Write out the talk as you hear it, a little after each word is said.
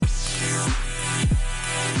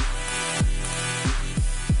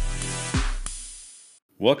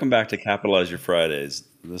Welcome back to Capitalize Your Fridays.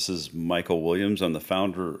 This is Michael Williams. I'm the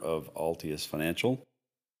founder of Altius Financial.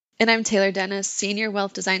 And I'm Taylor Dennis, Senior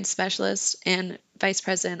Wealth Design Specialist and Vice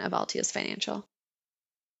President of Altius Financial.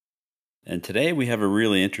 And today we have a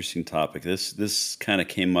really interesting topic. This kind of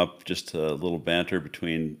came up just a little banter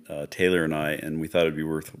between Taylor and I, and we thought it'd be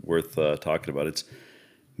worth talking about. It's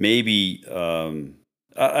maybe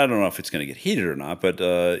I don't know if it's going to get heated or not, but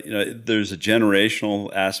there's a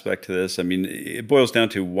generational aspect to this. I mean, it boils down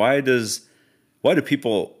to why do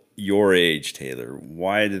people your age, Taylor,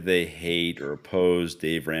 why do they hate or oppose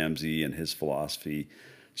Dave Ramsey and his philosophy?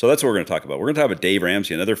 So that's what we're going to talk about. We're going to talk about Dave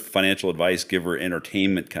Ramsey, another financial advice giver,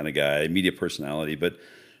 entertainment kind of guy, media personality. But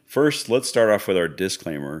first, let's start off with our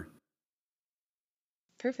disclaimer.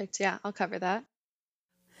 Perfect. Yeah, I'll cover that.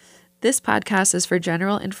 This podcast is for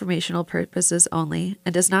general informational purposes only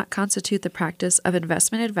and does not constitute the practice of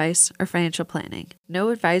investment advice or financial planning. No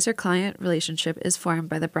advisor-client relationship is formed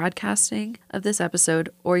by the broadcasting of this episode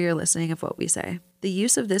or your listening of what we say. The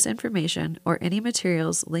use of this information or any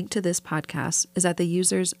materials linked to this podcast is at the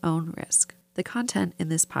user's own risk. The content in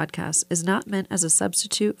this podcast is not meant as a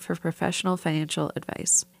substitute for professional financial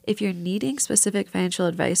advice. If you're needing specific financial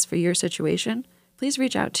advice for your situation, please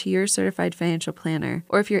reach out to your certified financial planner,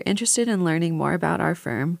 or if you're interested in learning more about our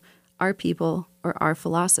firm, our people, or our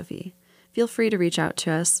philosophy, feel free to reach out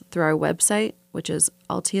to us through our website, which is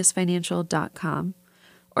altiusfinancial.com,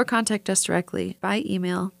 or contact us directly by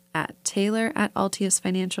email at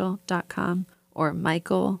taylor@altiusfinancial.com or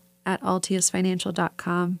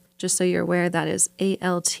michael@altiusfinancial.com. Just so you're aware, that is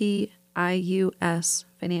ALTIUS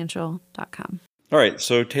financial.com. All right.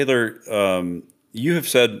 So, Taylor, you have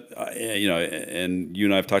said, and you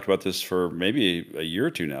and I have talked about this for maybe a year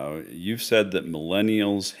or two now. You've said that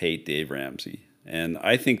millennials hate Dave Ramsey, and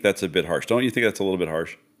I think that's a bit harsh. Don't you think that's a little bit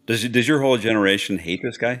harsh? Does your whole generation hate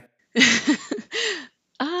this guy?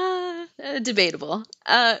 Debatable.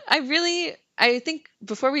 I think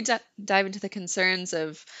before we dive into the concerns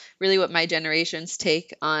of really what my generation's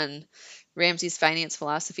take on Ramsey's finance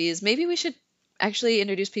philosophies, maybe we should actually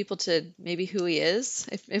introduce people to maybe who he is.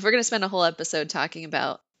 If we're going to spend a whole episode talking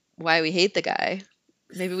about why we hate the guy,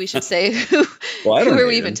 maybe we should say who are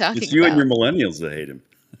we even talking about? It's you and your millennials that hate him.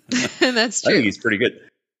 That's true. I think he's pretty good.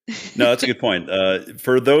 No, that's a good point.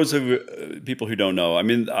 For those of people who don't know, I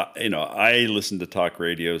mean, I listen to talk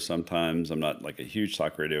radio sometimes. I'm not like a huge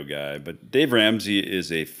talk radio guy, but Dave Ramsey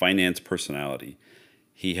is a finance personality.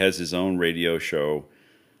 He has his own radio show,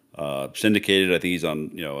 syndicated. I think he's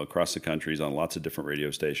on, across the country. He's on lots of different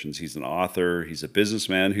radio stations. He's an author. He's a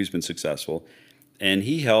businessman who's been successful, and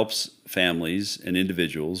he helps families and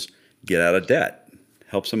individuals get out of debt,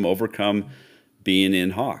 helps them overcome being in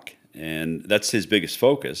hock. And that's his biggest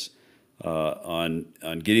focus, on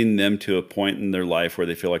getting them to a point in their life where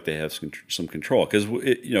they feel like they have some control. Because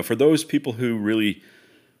for those people who really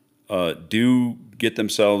do get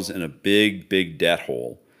themselves in a big debt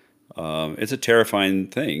hole, it's a terrifying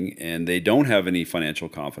thing, and they don't have any financial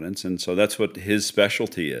confidence, and so that's what his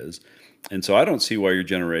specialty is. And so I don't see why your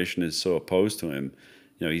generation is so opposed to him.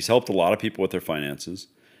 He's helped a lot of people with their finances.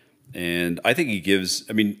 And I think he gives,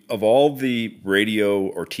 of all the radio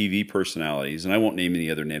or TV personalities, and I won't name any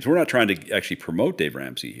other names, we're not trying to actually promote Dave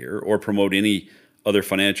Ramsey here or promote any other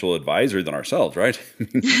financial advisor than ourselves, right?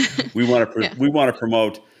 We want to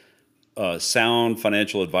promote sound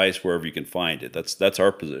financial advice wherever you can find it. That's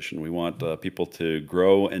our position. We want people to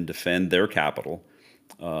grow and defend their capital,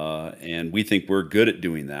 and we think we're good at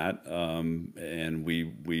doing that. And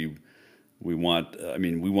we want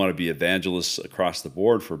to be evangelists across the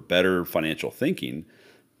board for better financial thinking,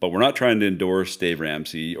 but we're not trying to endorse Dave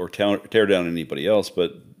Ramsey or tear down anybody else.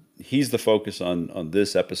 But he's the focus on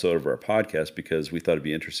this episode of our podcast because we thought it'd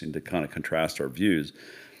be interesting to kind of contrast our views.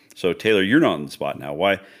 So, Taylor, you're not on the spot now.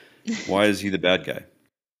 Why is he the bad guy?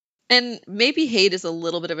 And maybe hate is a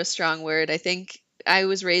little bit of a strong word. I think I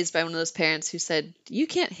was raised by one of those parents who said, you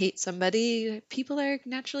can't hate somebody. People are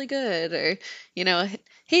naturally good. Or,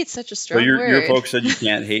 hate's such a strong word. Your folks said you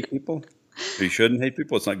can't hate people? Or you shouldn't hate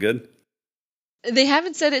people? It's not good? They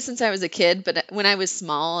haven't said it since I was a kid, but when I was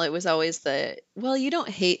small, it was always you don't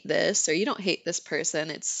hate this or you don't hate this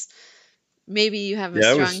person. It's maybe you have a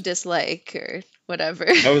strong dislike or whatever.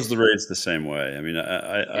 I was raised the same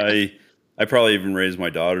way. I probably even raised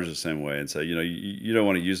my daughters the same way and say, you don't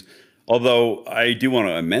want to use... Although I do want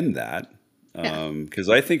to amend that because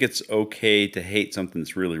I think it's okay to hate something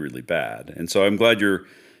that's really, really bad. And so I'm glad you're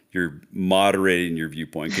moderating your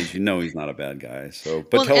viewpoint because he's not a bad guy. So,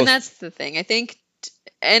 that's the thing. I think,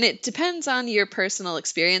 and it depends on your personal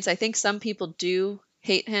experience. I think some people do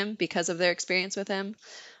hate him because of their experience with him.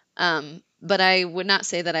 But I would not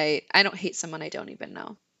say that I don't hate someone I don't even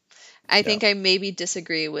know. I Yeah. think I maybe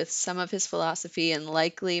disagree with some of his philosophy, and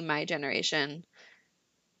likely my generation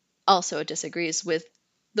also disagrees with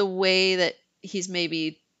the way that he's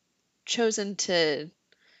maybe chosen to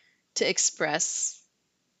express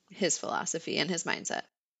his philosophy and his mindset.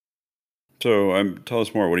 So tell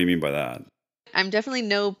us more. What do you mean by that? I'm definitely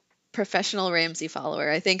no professional Ramsey follower.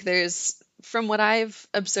 I think from what I've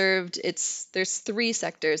observed, there's three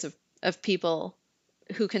sectors of people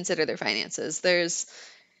who consider their finances. There's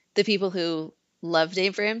the people who love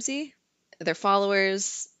Dave Ramsey, their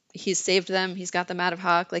followers. He's saved them. He's got them out of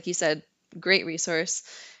hock. Like you said, great resource.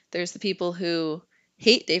 There's the people who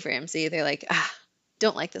hate Dave Ramsey. They're like,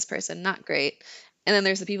 don't like this person, not great. And then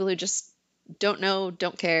there's the people who just don't know,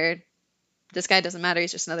 don't care. This guy doesn't matter.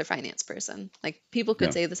 He's just another finance person. Like people could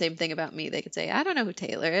Yeah. say the same thing about me. They could say, I don't know who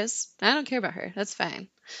Taylor is. I don't care about her. That's fine.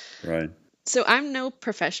 Right. So I'm no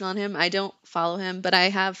professional on him. I don't follow him, but I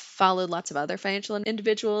have followed lots of other financial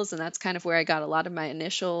individuals, and that's kind of where I got a lot of my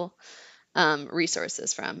initial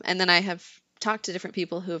resources from. And then I have talked to different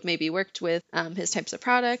people who have maybe worked with his types of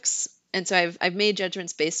products, and so I've made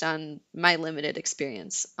judgments based on my limited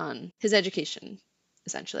experience on his education,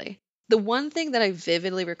 essentially. The one thing that I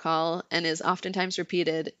vividly recall and is oftentimes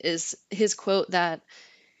repeated is his quote that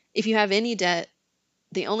if you have any debt,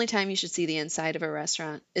 the only time you should see the inside of a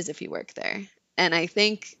restaurant is if you work there. And I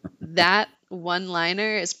think that one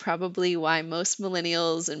liner is probably why most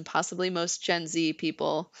millennials and possibly most Gen Z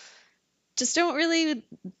people just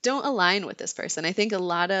don't align with this person. I think a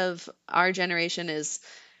lot of our generation is,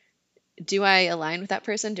 do I align with that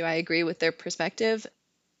person? Do I agree with their perspective?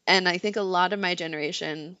 And I think a lot of my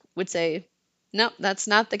generation would say, nope, that's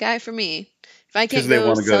not the guy for me. If I Because can't they go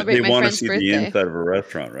want to go, celebrate they my want to friend's see the birthday. inside of a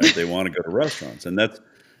restaurant, right? They want to go to restaurants, and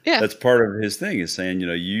Yeah. that's part of his thing is saying,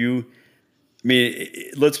 I mean,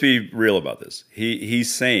 let's be real about this.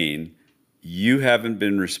 He's saying you haven't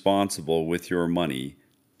been responsible with your money.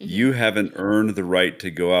 You haven't earned the right to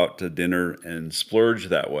go out to dinner and splurge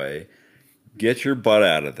that way. Get your butt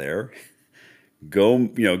out of there.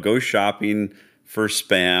 Go shopping for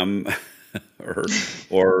Spam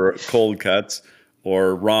or cold cuts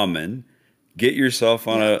or ramen. Get yourself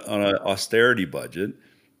on Yeah. an austerity budget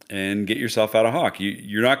and get yourself out of hock.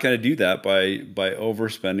 You're not going to do that by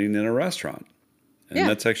overspending in a restaurant. And Yeah.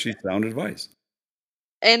 that's actually sound advice.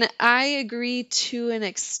 And I agree to an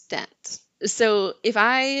extent. So if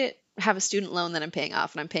I have a student loan that I'm paying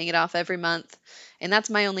off and I'm paying it off every month, and that's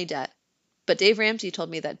my only debt, but Dave Ramsey told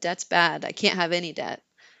me that debt's bad. I can't have any debt.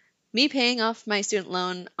 Me paying off my student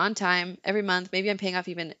loan on time every month, maybe I'm paying off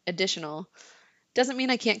even additional, doesn't mean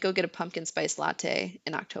I can't go get a pumpkin spice latte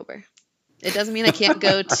in October. It doesn't mean I can't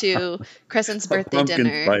go to Crescent's birthday Pumpkin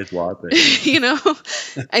dinner. spice latte.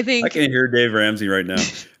 I think I can hear Dave Ramsey right now.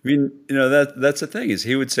 I mean, that's the thing is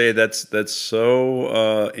he would say that's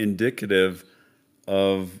so indicative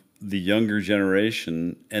of the younger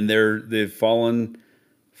generation, and they've fallen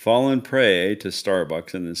prey to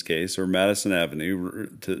Starbucks in this case, or Madison Avenue,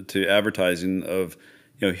 to advertising of,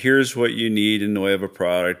 here's what you need in the way of a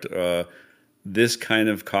product. This kind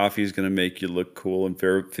of coffee is going to make you look cool and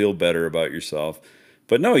feel better about yourself.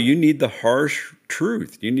 But no, you need the harsh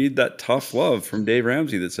truth. You need that tough love from Dave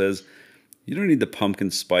Ramsey that says, you don't need the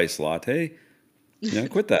pumpkin spice latte.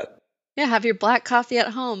 Quit that. Yeah, have your black coffee at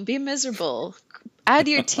home. Be miserable. Add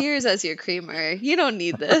your tears as your creamer. You don't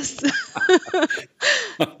need this.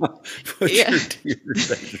 Put Yeah. your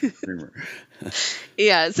tears as your creamer.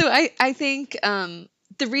 Yeah, so I think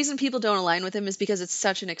the reason people don't align with him is because it's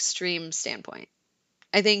such an extreme standpoint.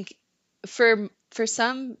 I think for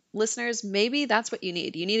some listeners, maybe that's what you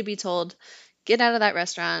need. You need to be told, get out of that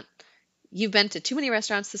restaurant. You've been to too many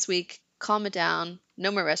restaurants this week. Calm it down.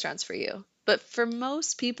 No more restaurants for you. But for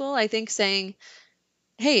most people, I think saying,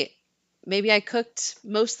 hey, maybe I cooked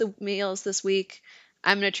most of the meals this week.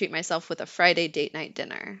 I'm going to treat myself with a Friday date night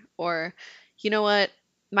dinner. Or, you know what?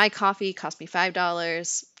 My coffee cost me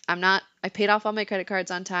 $5. I paid off all my credit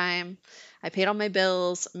cards on time. I paid all my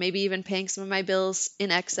bills, maybe even paying some of my bills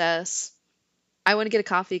in excess. I want to get a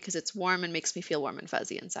coffee because it's warm and makes me feel warm and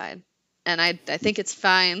fuzzy inside. And I think it's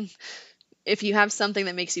fine if you have something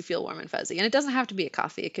that makes you feel warm and fuzzy. And it doesn't have to be a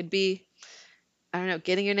coffee. It could be, I don't know,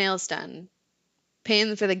 getting your nails done,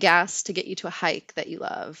 paying for the gas to get you to a hike that you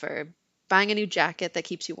love, or buying a new jacket that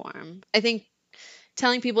keeps you warm. I think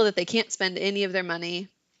telling people that they can't spend any of their money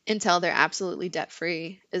until they're absolutely debt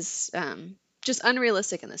free is just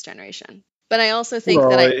unrealistic in this generation. But I also think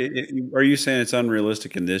that are you saying it's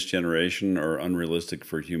unrealistic in this generation or unrealistic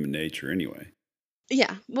for human nature anyway?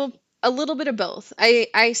 yeah, well, A little bit of both.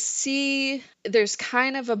 I see there's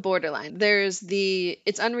kind of a borderline.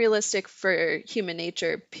 It's unrealistic for human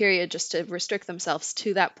nature, period, just to restrict themselves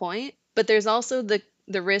to that point. But there's also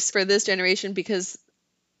the risk for this generation because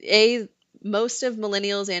most of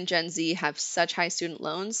millennials and Gen Z have such high student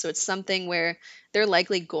loans, so it's something where they're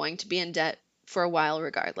likely going to be in debt for a while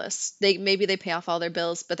regardless. Maybe they pay off all their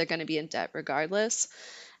bills, but they're going to be in debt regardless.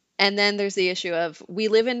 And then there's the issue of we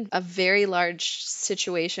live in a very large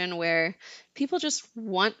situation where people just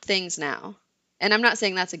want things now. And I'm not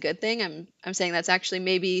saying that's a good thing. I'm saying that's actually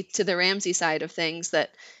maybe to the Ramsey side of things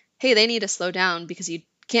that, hey, they need to slow down because you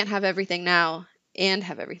can't have everything now and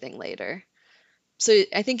have everything later. So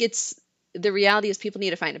I think the reality is people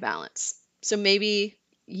need to find a balance. So maybe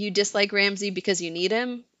you dislike Ramsey because you need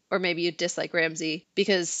him, or maybe you dislike Ramsey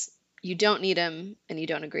because you don't need him and you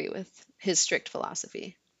don't agree with his strict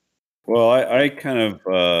philosophy. Well, I kind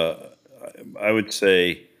of I would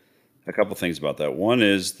say a couple things about that. One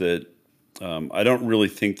is that I don't really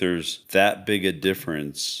think there's that big a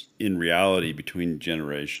difference in reality between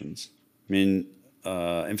generations. I mean,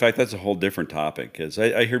 in fact, that's a whole different topic because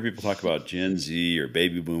I hear people talk about Gen Z or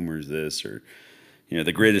baby boomers this or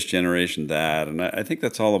the greatest generation that, and I think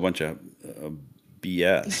that's all a bunch of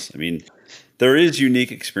BS. I mean, there is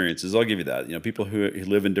unique experiences. I'll give you that. People who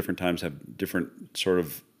live in different times have different sort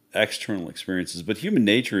of external experiences, but human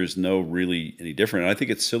nature is no really any different. And I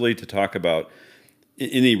think it's silly to talk about in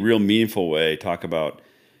any real meaningful way, talk about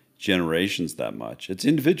generations that much. It's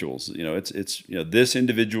individuals. It's this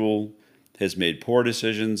individual has made poor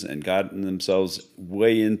decisions and gotten themselves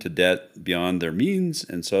way into debt beyond their means,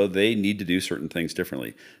 and so they need to do certain things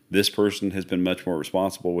differently. This person has been much more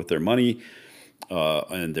responsible with their money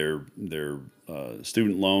and their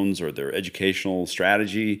student loans or their educational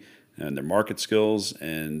strategy and their market skills,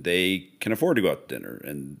 and they can afford to go out to dinner.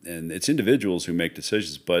 And it's individuals who make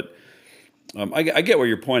decisions. But I get what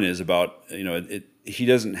your point is about, he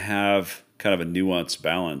doesn't have kind of a nuanced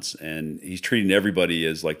balance, and he's treating everybody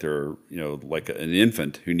as like they're, like an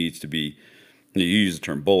infant who needs to be, you use the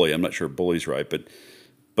term bully. I'm not sure bully's right,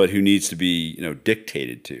 but who needs to be,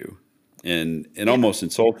 dictated to and almost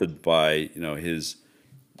insulted by, his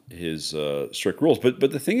strict rules. But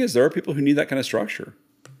the thing is, there are people who need that kind of structure.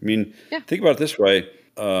 I mean, think about it this way.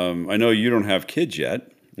 I know you don't have kids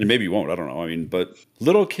yet, and maybe you won't. I don't know. I mean, but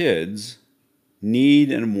little kids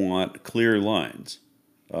need and want clear lines.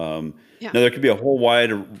 Now, there could be a whole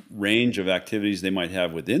wide range of activities they might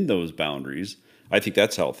have within those boundaries. I think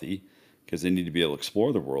that's healthy because they need to be able to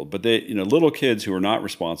explore the world. But little kids who are not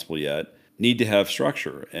responsible yet need to have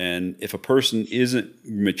structure. And if a person isn't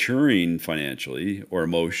maturing financially or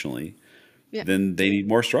emotionally, then they need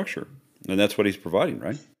more structure. And that's what he's providing,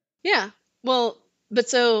 right? Yeah. Well,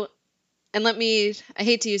 and I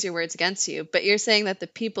hate to use your words against you, but you're saying that the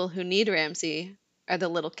people who need Ramsey are the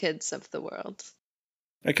little kids of the world.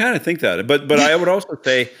 I kind of think that, but I would also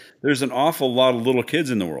say there's an awful lot of little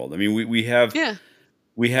kids in the world. I mean, we have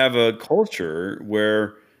a culture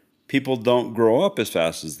where people don't grow up as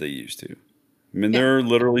fast as they used to. I mean, there are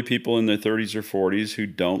literally people in their 30s or 40s who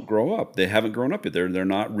don't grow up. They haven't grown up yet. They're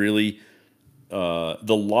not really. The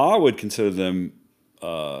law would consider them,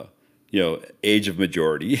 age of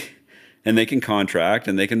majority, and they can contract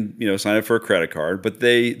and they can, sign up for a credit card. But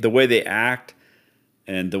the way they act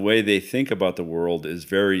and the way they think about the world is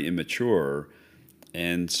very immature.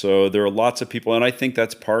 And so there are lots of people, and I think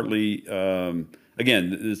that's partly,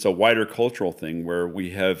 again, it's a wider cultural thing where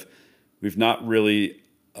we've not really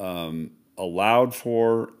allowed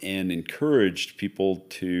for and encouraged people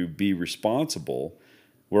to be responsible.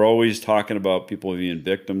 We're always talking about people being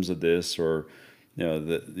victims of this, or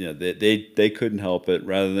they couldn't help it,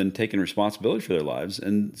 rather than taking responsibility for their lives.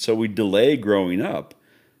 And so we delay growing up,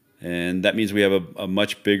 and that means we have a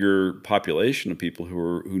much bigger population of people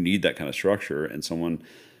who need that kind of structure. And someone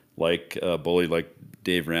like a bully like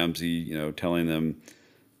Dave Ramsey, telling them,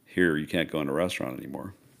 "Here, you can't go in a restaurant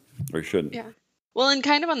anymore," or you shouldn't. Yeah. Well, and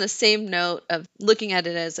kind of on the same note of looking at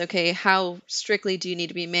it as, okay, how strictly do you need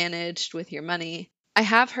to be managed with your money? I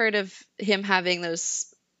have heard of him having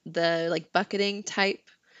the like bucketing type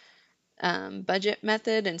budget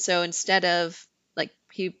method. And so instead of, like,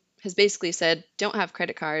 he has basically said, don't have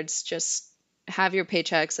credit cards, just have your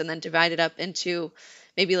paychecks and then divide it up into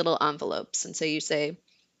maybe little envelopes. And so you say,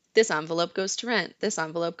 this envelope goes to rent, this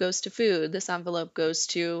envelope goes to food, this envelope goes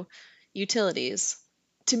to utilities.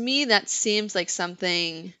 To me, that seems like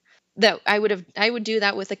something that I would do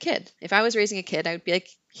that with a kid. If I was raising a kid, I would be like,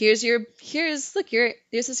 this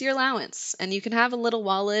is your allowance, and you can have a little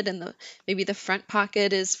wallet, and maybe the front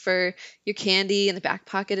pocket is for your candy, and the back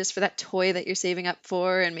pocket is for that toy that you're saving up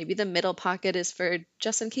for, and maybe the middle pocket is for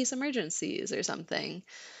just in case emergencies or something.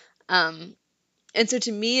 And so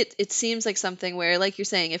to me, it seems like something where, like you're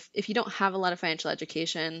saying, if you don't have a lot of financial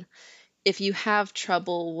education, if you have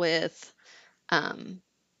trouble with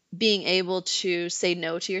being able to say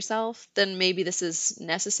no to yourself, then maybe this is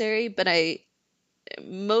necessary. But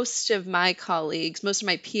most of my colleagues, most of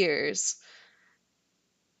my peers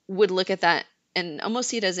would look at that and almost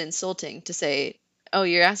see it as insulting to say, oh,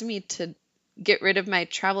 you're asking me to get rid of my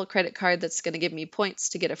travel credit card that's going to give me points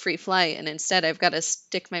to get a free flight, and instead I've got to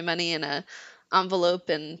stick my money in a envelope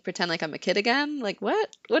and pretend like I'm a kid again. Like, what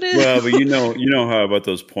is Well, but you know how about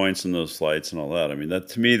those points and those flights and all that. I mean, that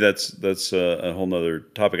to me, that's a whole nother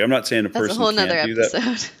topic. I'm not saying a that's a person whole nother can't do that.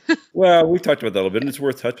 episode. Well, we've talked about that a little bit, and it's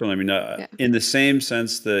worth touching on. I mean, Yeah. in the same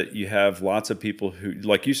sense that you have lots of people who,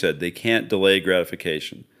 like you said, they can't delay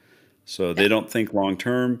gratification. So they Yeah. don't think long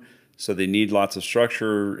term. So they need lots of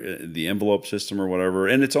structure, the envelope system or whatever.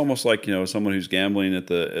 And it's almost like, someone who's gambling at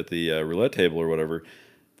the roulette table or whatever.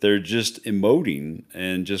 They're just emoting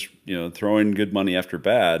and just, throwing good money after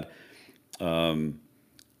bad.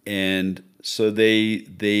 And so they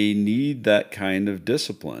need that kind of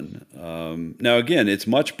discipline. Now, again, it's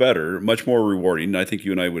much better, much more rewarding. I think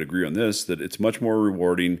you and I would agree on this, that it's much more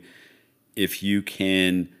rewarding if you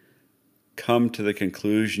can come to the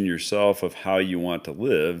conclusion yourself of how you want to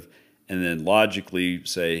live and then logically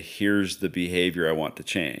say, here's the behavior I want to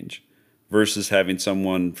change, versus having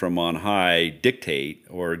someone from on high dictate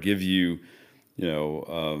or give you,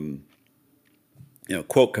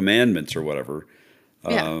 quote commandments or whatever.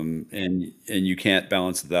 Yeah. And you can't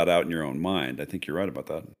balance that out in your own mind. I think you're right about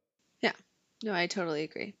that. Yeah. No, I totally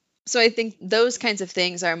agree. So I think those kinds of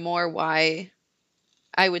things are more why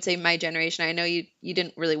I would say my generation. I know you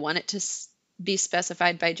didn't really want it to be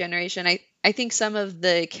specified by generation. I think some of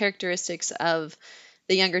the characteristics of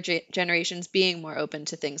the younger generations being more open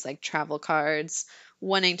to things like travel cards,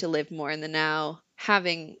 wanting to live more in the now,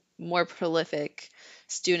 having more prolific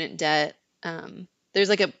student debt. There's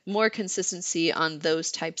like a more consistency on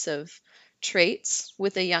those types of traits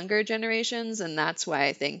with the younger generations. And that's why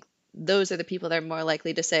I think those are the people that are more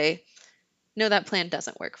likely to say, no, that plan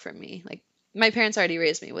doesn't work for me. Like, my parents already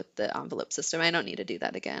raised me with the envelope system. I don't need to do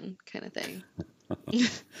that again, kind of thing.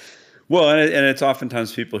 Well, and it's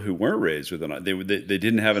oftentimes people who weren't raised with it. They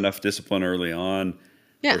didn't have enough discipline early on,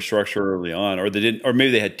 Yeah. or structure early on, or they didn't, or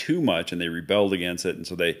maybe they had too much and they rebelled against it, and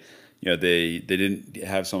so they didn't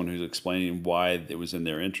have someone who's explaining why it was in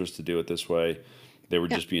their interest to do it this way. They were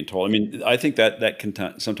Yeah. just being told. I mean, I think that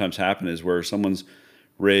can sometimes happen, is where someone's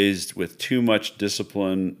raised with too much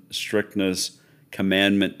discipline, strictness,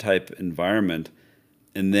 commandment type environment,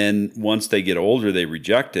 and then once they get older, they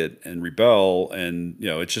reject it and rebel. And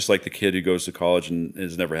it's just like the kid who goes to college and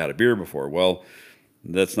has never had a beer before. Well,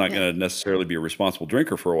 that's not Yeah. going to necessarily be a responsible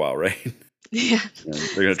drinker for a while, right? Yeah. They're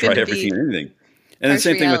going to It's try gonna be everything and anything. And the harsh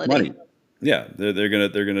same thing with reality. money. Yeah,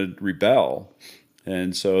 they're gonna rebel.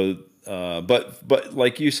 And so, but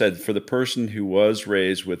like you said, for the person who was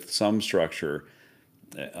raised with some structure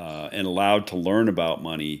and allowed to learn about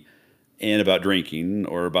money and about drinking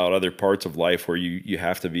or about other parts of life where you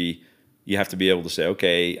have to be able to say,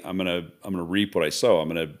 okay, I'm gonna reap what I sow. I'm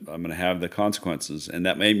gonna have the consequences, and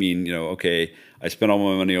that may mean okay, I spent all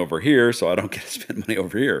my money over here, so I don't get to spend money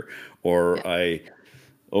over here, or Yeah. I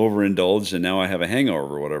overindulged and now I have a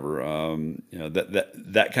hangover or whatever.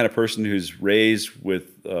 That kind of person who's raised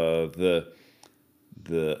with the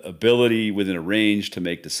ability within a range to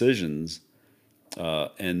make decisions.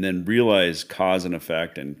 And then realize cause and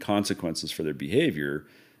effect and consequences for their behavior,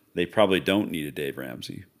 they probably don't need a Dave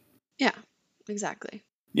Ramsey. Yeah, exactly.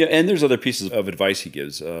 Yeah, and there's other pieces of advice he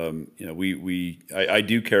gives. I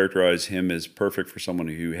do characterize him as perfect for someone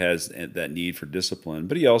who has that need for discipline,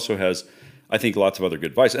 but he also has, I think, lots of other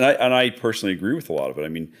good advice, and I personally agree with a lot of it. I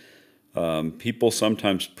mean, people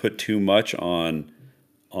sometimes put too much on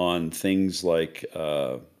things like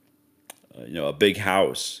a big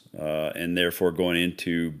house, and therefore going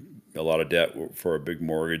into a lot of debt for a big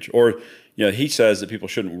mortgage. Or, he says that people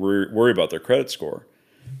shouldn't worry about their credit score.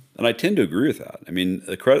 And I tend to agree with that. I mean,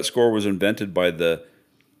 the credit score was invented by the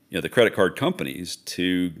credit card companies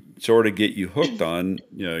to sort of get you hooked on,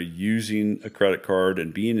 using a credit card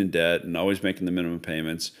and being in debt and always making the minimum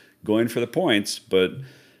payments, going for the points, but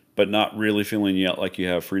not really feeling yet like you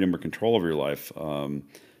have freedom or control over your life.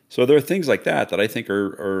 So there are things like that I think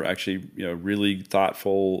are actually really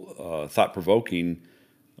thoughtful, thought-provoking,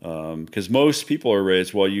 because most people are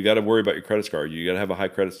raised, well, you got to worry about your credit score. You got to have a high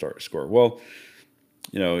credit score. Well,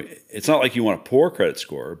 it's not like you want a poor credit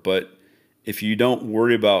score, but if you don't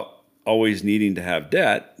worry about always needing to have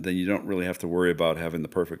debt, then you don't really have to worry about having the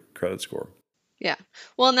perfect credit score. Yeah.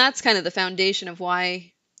 Well, and that's kind of the foundation of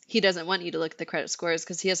why he doesn't want you to look at the credit scores,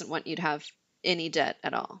 because he doesn't want you to have any debt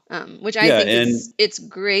at all. Which I think it's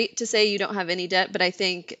great to say you don't have any debt, but I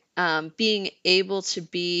think being able to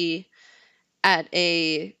be at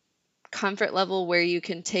a comfort level where you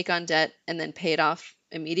can take on debt and then pay it off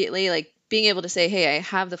immediately, like being able to say, hey, I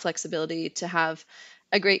have the flexibility to have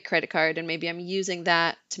a great credit card, and maybe I'm using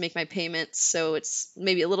that to make my payments, so it's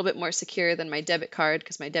maybe a little bit more secure than my debit card,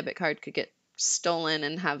 because my debit card could get stolen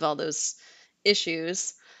and have all those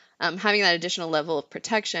issues. Having that additional level of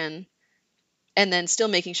protection, and then still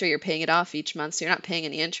making sure you're paying it off each month so you're not paying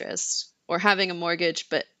any interest, or having a mortgage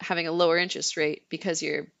but having a lower interest rate because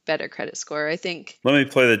you're better credit score. I think. Let me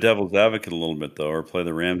play the devil's advocate a little bit, though, or play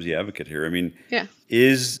the Ramsey advocate here. I mean, yeah.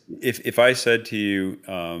 If I said to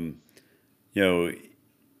you,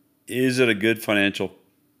 is it a good financial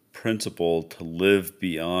principle to live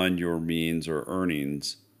beyond your means or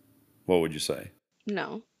earnings? What would you say?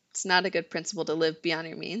 No, it's not a good principle to live beyond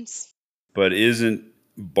your means. But isn't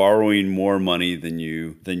borrowing more money than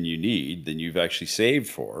you need, than you've actually saved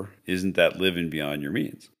for, isn't that living beyond your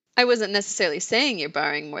means? I wasn't necessarily saying you're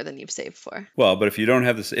borrowing more than you've saved for. Well, but if you don't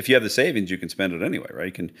have if you have the savings, you can spend it anyway, right?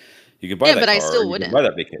 You can buy that but car, I still you wouldn't can buy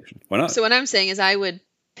that vacation. Why not? So what I'm saying is I would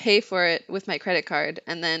pay for it with my credit card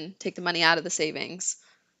and then take the money out of the savings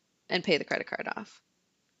and pay the credit card off.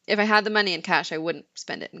 If I had the money in cash, I wouldn't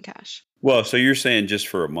spend it in cash. Well, so you're saying just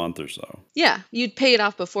for a month or so. Yeah, you'd pay it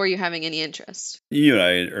off before you're having any interest. You and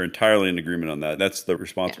I are entirely in agreement on that. That's the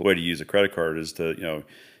responsible way to use a credit card, is to,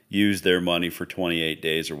 use their money for 28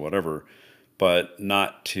 days or whatever, but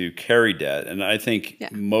not to carry debt. And I think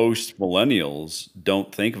most millennials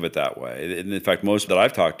don't think of it that way. And in fact, most that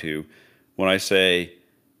I've talked to, when I say,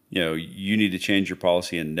 you need to change your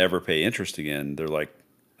policy and never pay interest again, they're like,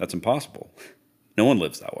 that's impossible. No one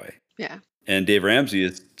lives that way. Yeah. And Dave Ramsey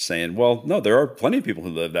is saying, well, no, there are plenty of people who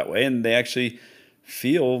live that way, and they actually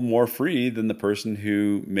feel more free than the person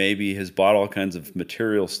who maybe has bought all kinds of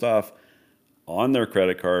material stuff on their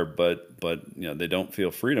credit card, but they don't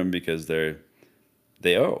feel freedom because they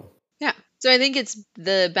owe. Yeah. So I think it's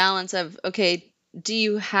the balance of, okay, do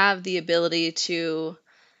you have the ability to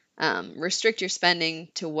restrict your spending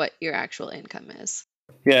to what your actual income is?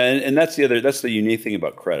 Yeah, and that's the unique thing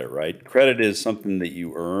about credit, right? Credit is something that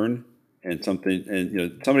you earn, and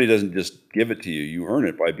somebody doesn't just give it to you. You earn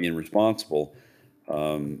it by being responsible.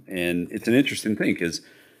 And it's an interesting thing because,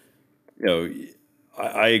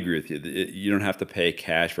 I agree with you. You don't have to pay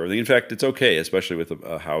cash for everything. In fact, it's okay, especially with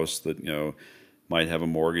a house that, might have a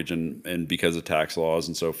mortgage, and because of tax laws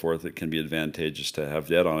and so forth, it can be advantageous to have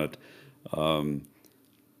debt on it.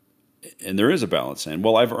 And there is a balance saying,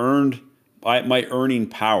 well, I've earned my earning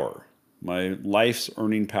power, my life's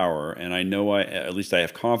earning power, and I know at least I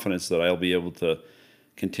have confidence that I'll be able to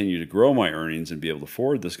continue to grow my earnings and be able to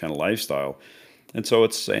afford this kind of lifestyle. And so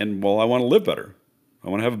it's saying, well, I want to live better. I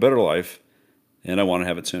want to have a better life, and I want to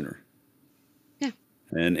have it sooner. Yeah.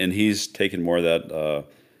 And he's taken more of that,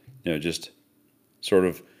 just sort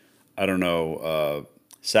of, I don't know,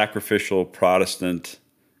 sacrificial Protestant.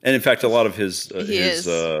 And in fact, a lot of his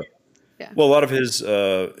well, a lot of his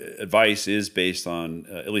advice is based on,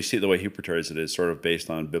 at least the way he portrays it, is sort of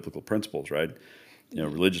based on biblical principles, right?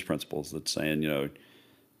 Religious principles that's saying,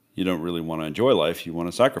 you don't really want to enjoy life, you want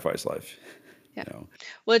to sacrifice life. Yeah.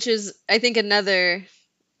 Which is, I think, another,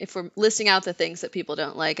 if we're listing out the things that people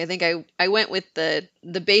don't like, I think I went with the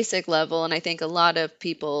basic level, and I think a lot of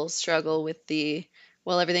people struggle with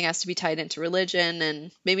everything has to be tied into religion,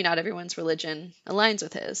 and maybe not everyone's religion aligns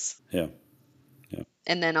with his. Yeah.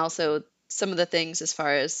 And then also some of the things as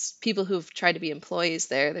far as people who've tried to be employees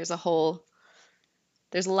there's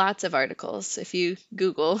lots of articles if you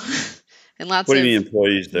Google and lots of What do you mean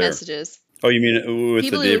employees there? messages. Oh, you mean with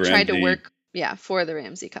people the Dave who tried Ramsey? to work for the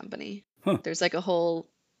Ramsey company. Huh. There's like a whole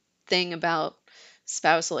thing about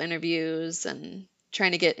spousal interviews and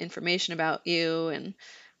trying to get information about you and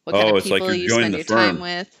what kind of it's like people you're you joining spend the your firm. time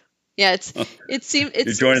with. Yeah, You're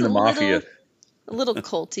joining the mafia. A little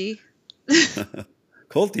culty.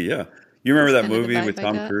 Culty, yeah. You remember that Kind of the movie vibe with I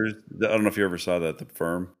Tom got. Cruise? I don't know if you ever saw that, The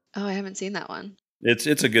Firm. Oh, I haven't seen that one. It's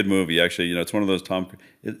a good movie, actually. It's one of those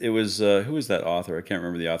It was who was that author? I can't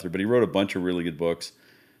remember the author, but he wrote a bunch of really good books,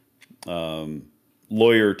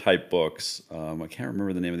 lawyer type books. I can't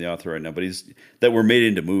remember the name of the author right now, but that were made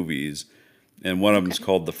into movies. And one of them is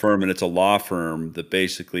called The Firm, and it's a law firm that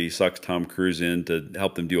basically sucks Tom Cruise in to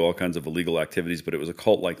help them do all kinds of illegal activities. But it was a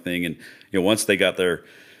cult-like thing, and once they got their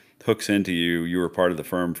hooks into you, you were part of the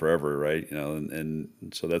firm forever, right? You know, and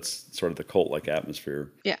so that's sort of the cult-like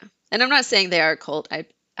atmosphere. Yeah. And I'm not saying they are a cult.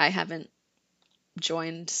 I haven't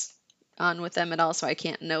joined on with them at all, so I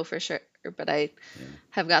can't know for sure. But I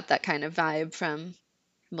have got that kind of vibe from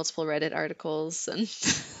multiple Reddit articles and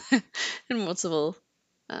and multiple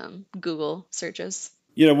Google searches.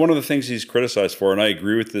 You know, one of the things he's criticized for, and I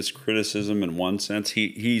agree with this criticism in one sense,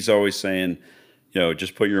 he's always saying, you know,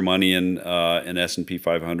 just put your money in an S&P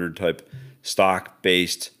 500 type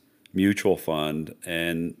stock-based mutual fund,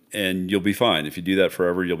 and you'll be fine. If you do that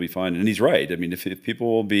forever, you'll be fine. And he's right. I mean, if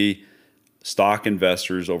people will be stock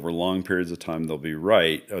investors over long periods of time, they'll be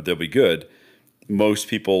right, or they'll be good. Most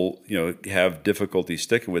people, you know, have difficulty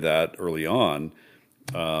sticking with that early on.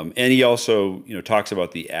 And he also, you know, talks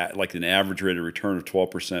about like an average rate of return of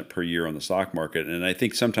 12% per year on the stock market. And I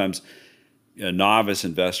think sometimes a novice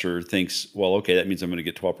investor thinks, well, okay, that means I'm going to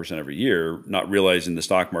get 12% every year, not realizing the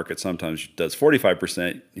stock market sometimes does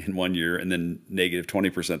 45% in one year and then negative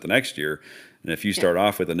 20% the next year. And if you start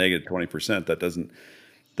off with a negative 20%, that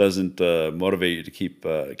doesn't motivate you to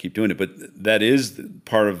keep doing it. But that is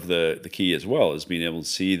part of the key as well, is being able to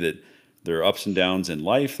see that there are ups and downs in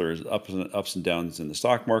life. There's ups and downs in the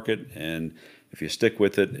stock market, and if you stick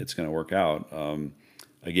with it, it's going to work out.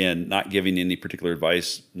 Again, not giving any particular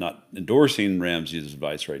advice, not endorsing Ramsey's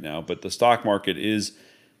advice right now, but the stock market is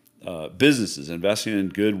businesses. Investing in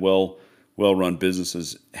good, well-run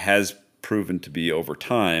businesses has proven to be over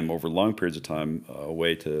time, over long periods of time, a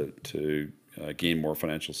way to gain more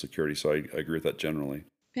financial security. So I agree with that generally.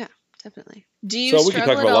 Yeah, definitely. Do you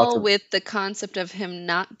struggle at all with the concept of him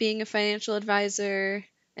not being a financial advisor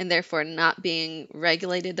and therefore not being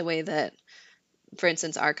regulated the way that, for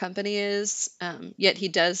instance, our company is, yet he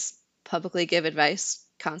does publicly give advice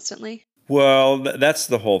constantly? Well, that's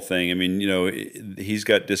the whole thing. I mean, you know, he's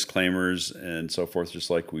got disclaimers and so forth,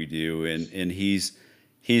 just like we do, and he's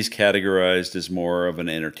categorized as more of an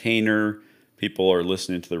entertainer. People are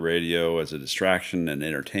listening to the radio as a distraction and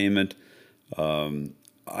entertainment.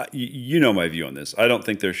 You know my view on this. I don't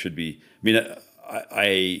think there should be. I mean,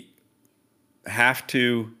 I have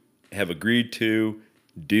to have agreed to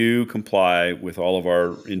comply with all of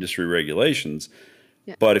our industry regulations.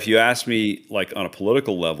 Yeah. But if you ask me, like on a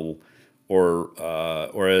political level,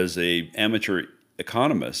 or as a amateur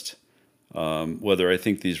economist, whether I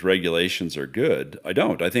think these regulations are good, I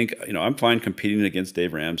don't. I think, you know, I'm fine competing against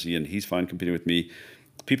Dave Ramsey, and he's fine competing with me.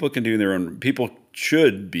 People can do their own. People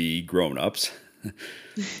should be grown-ups,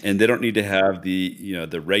 and they don't need to have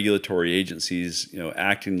the regulatory agencies, you know,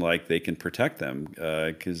 acting like they can protect them,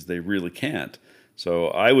 because they really can't. So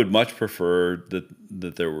I would much prefer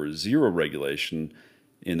that there were zero regulation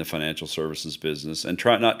in the financial services business, and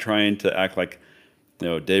not trying to act like, you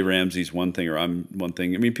know, Dave Ramsey's one thing or I'm one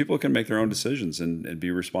thing. I mean, people can make their own decisions and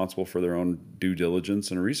be responsible for their own due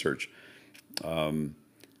diligence and research.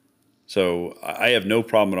 So I have no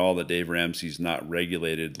problem at all that Dave Ramsey's not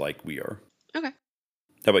regulated like we are. Okay.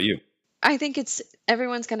 How about you? I think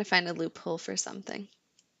everyone's going to find a loophole for something.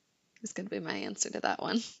 It's going to be my answer to that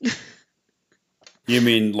one. You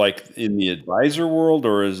mean like in the advisor world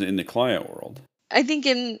or as in the client world? I think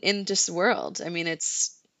in just the world. I mean,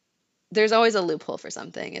 there's always a loophole for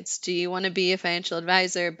something. It's, do you want to be a financial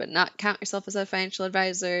advisor but not count yourself as a financial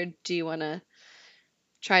advisor? Do you want to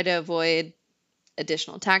try to avoid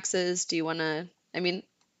additional taxes? Do you want to, I mean,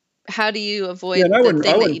 how do you avoid the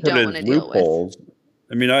thing that you don't want to deal with?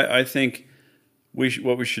 I mean, I think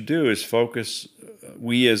what we should do is focus,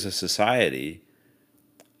 we as a society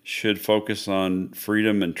should focus on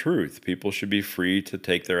freedom and truth. People should be free to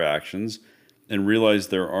take their actions and realize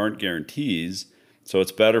there aren't guarantees. So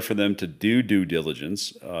it's better for them to do due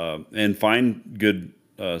diligence and find good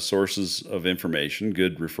sources of information,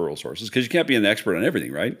 good referral sources, because you can't be an expert on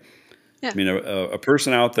everything, right? Yeah. I mean, a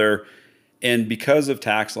person out there, and because of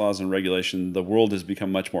tax laws and regulation, the world has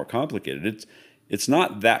become much more complicated. It's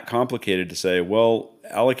not that complicated to say, well,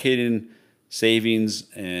 allocating savings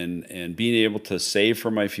and being able to save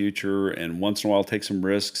for my future and once in a while take some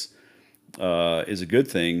risks is a good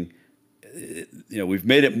thing. You know, we've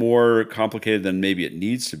made it more complicated than maybe it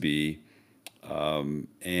needs to be,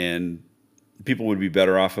 and people would be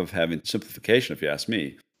better off of having simplification, if you ask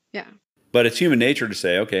me. Yeah. But it's human nature to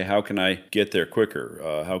say, okay, how can I get there quicker?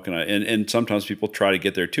 How can I? And sometimes people try to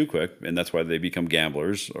get there too quick, and that's why they become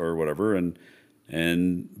gamblers or whatever.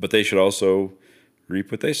 But they should also reap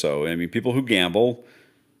what they sow. I mean, people who gamble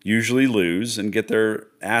usually lose and get their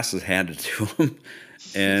asses handed to them.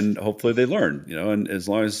 And hopefully they learn, you know, and as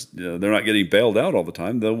long as they're not getting bailed out all the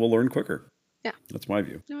time, then we'll learn quicker. Yeah. That's my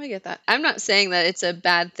view. No, I get that. I'm not saying that it's a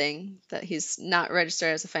bad thing that he's not registered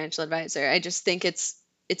as a financial advisor. I just think it's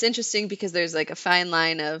it's interesting because there's like a fine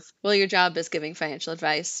line of, well, your job is giving financial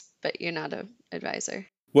advice, but you're not an advisor.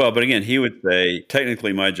 Well, but again, he would say,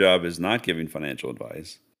 technically, my job is not giving financial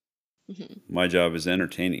advice. My job is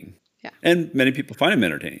entertaining. Yeah. And many people find him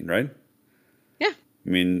entertaining, right? Yeah. I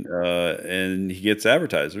mean, and he gets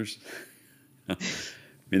advertisers. I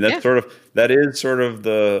mean, that's Yeah. that is sort of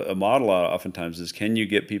a model oftentimes is, can you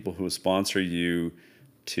get people who sponsor you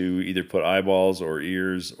to either put eyeballs or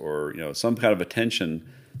ears or, some kind of attention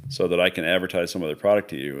so that I can advertise some other product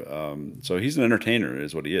to you. So he's an entertainer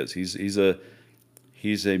is what he is. He's a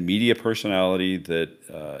media personality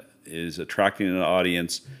that is attracting an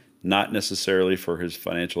audience, not necessarily for his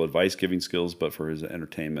financial advice giving skills, but for his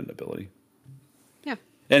entertainment ability. Yeah.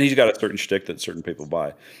 And he's got a certain shtick that certain people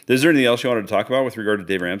buy. Is there anything else you wanted to talk about with regard to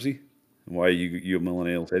Dave Ramsey? And why you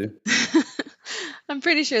millennials hate him? I'm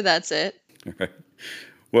pretty sure that's it. Okay.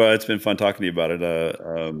 Well, it's been fun talking to you about it.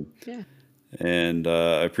 Yeah. And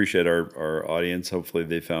I appreciate our audience. Hopefully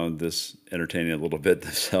they found this entertaining a little bit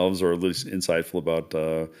themselves, or at least insightful about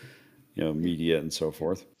media and so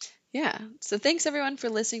forth. Yeah. So thanks everyone for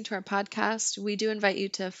listening to our podcast. We do invite you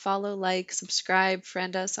to follow, like, subscribe,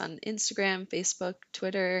 friend us on Instagram, Facebook,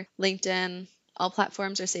 Twitter, LinkedIn. All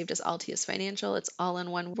platforms are saved as Altius Financial. It's all in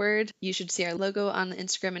one word. You should see our logo on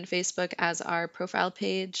Instagram and Facebook as our profile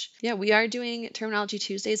page. Yeah, we are doing Terminology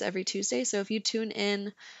Tuesdays every Tuesday. So if you tune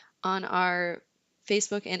in on our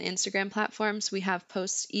Facebook and Instagram platforms, we have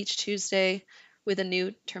posts each Tuesday with a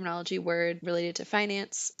new terminology word related to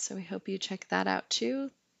finance. So we hope you check that out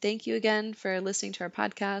too. Thank you again for listening to our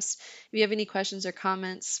podcast. If you have any questions or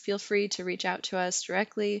comments, feel free to reach out to us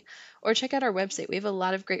directly or check out our website. We have a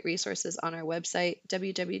lot of great resources on our website,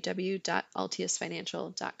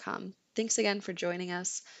 www.altiusfinancial.com. Thanks again for joining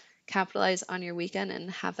us. Capitalize on your weekend and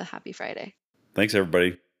have a happy Friday. Thanks,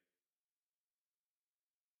 everybody.